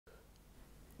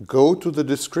Go to the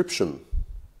description.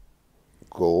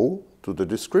 Go to the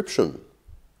description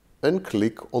and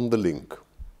click on the link.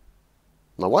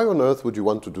 Now, why on earth would you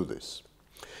want to do this?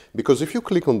 Because if you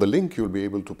click on the link, you'll be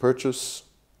able to purchase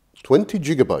 20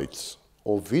 gigabytes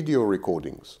of video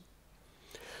recordings.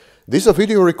 These are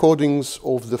video recordings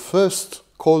of the first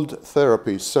cold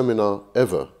therapy seminar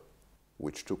ever,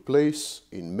 which took place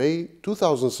in May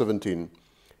 2017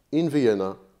 in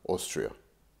Vienna, Austria.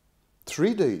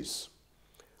 3 days.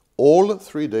 All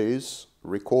 3 days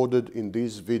recorded in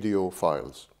these video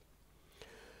files.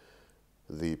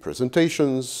 The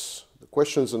presentations, the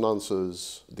questions and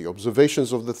answers, the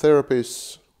observations of the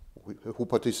therapists who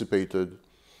participated,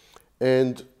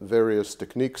 and various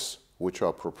techniques which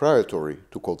are proprietary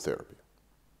to cold therapy.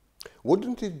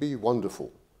 Wouldn't it be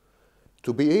wonderful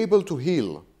to be able to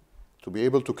heal, to be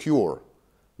able to cure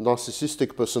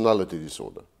narcissistic personality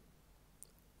disorder?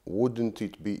 Wouldn't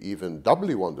it be even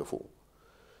doubly wonderful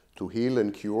to heal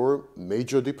and cure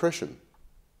major depression?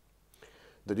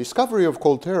 The discovery of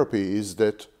cold therapy is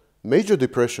that major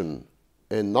depression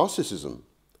and narcissism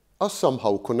are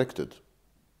somehow connected.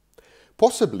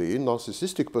 Possibly,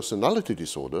 narcissistic personality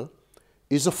disorder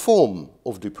is a form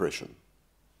of depression,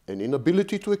 an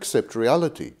inability to accept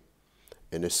reality,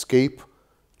 an escape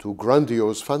to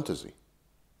grandiose fantasy.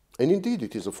 And indeed,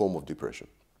 it is a form of depression.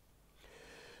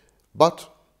 But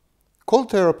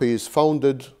cold therapy is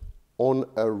founded on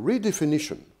a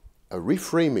redefinition, a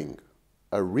reframing,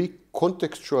 a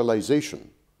recontextualization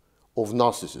of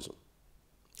narcissism.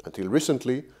 Until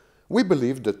recently, we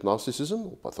believed that narcissism,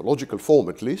 or pathological form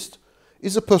at least,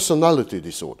 is a personality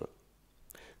disorder.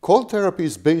 Cold therapy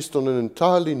is based on an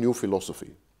entirely new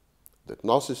philosophy, that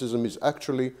narcissism is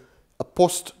actually a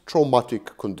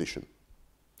post-traumatic condition,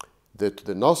 that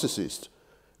the narcissist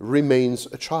remains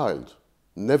a child,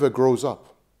 never grows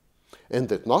up, and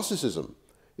that narcissism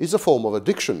is a form of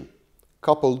addiction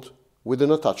coupled with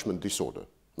an attachment disorder.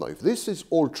 Now, if this is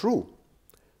all true,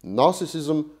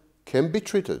 narcissism can be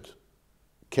treated,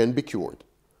 can be cured,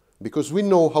 because we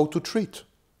know how to treat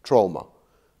trauma.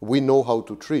 We know how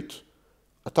to treat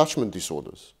attachment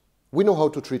disorders. We know how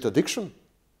to treat addiction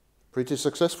pretty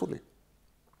successfully.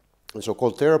 And so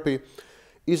cold therapy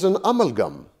is an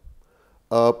amalgam,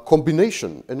 a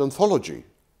combination, an anthology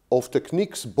of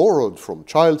techniques borrowed from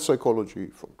child psychology,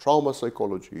 from trauma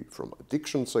psychology, from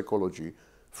addiction psychology,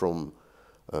 from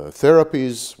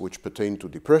therapies which pertain to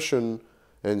depression,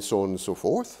 and so on and so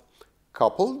forth,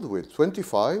 coupled with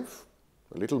 25,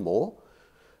 a little more,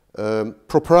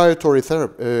 proprietary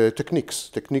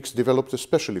techniques developed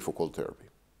especially for cold therapy.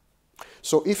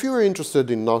 So if you're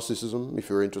interested in narcissism, if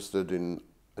you're interested in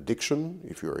addiction,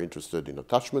 if you're interested in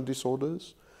attachment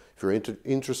disorders, if you're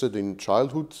interested in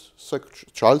child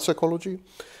psychology,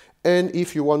 and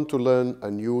if you want to learn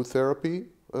a new therapy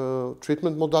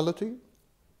treatment modality,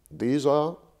 this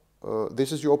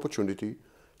is your opportunity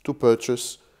to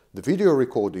purchase the video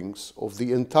recordings of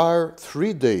the entire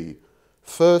 3-day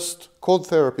first cold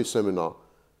therapy seminar,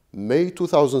 May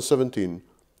 2017,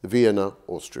 Vienna,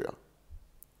 Austria.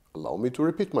 Allow me to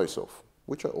repeat myself,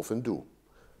 which I often do.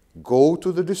 Go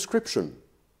to the description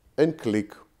and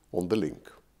click on the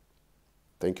link.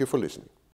 Thank you for listening.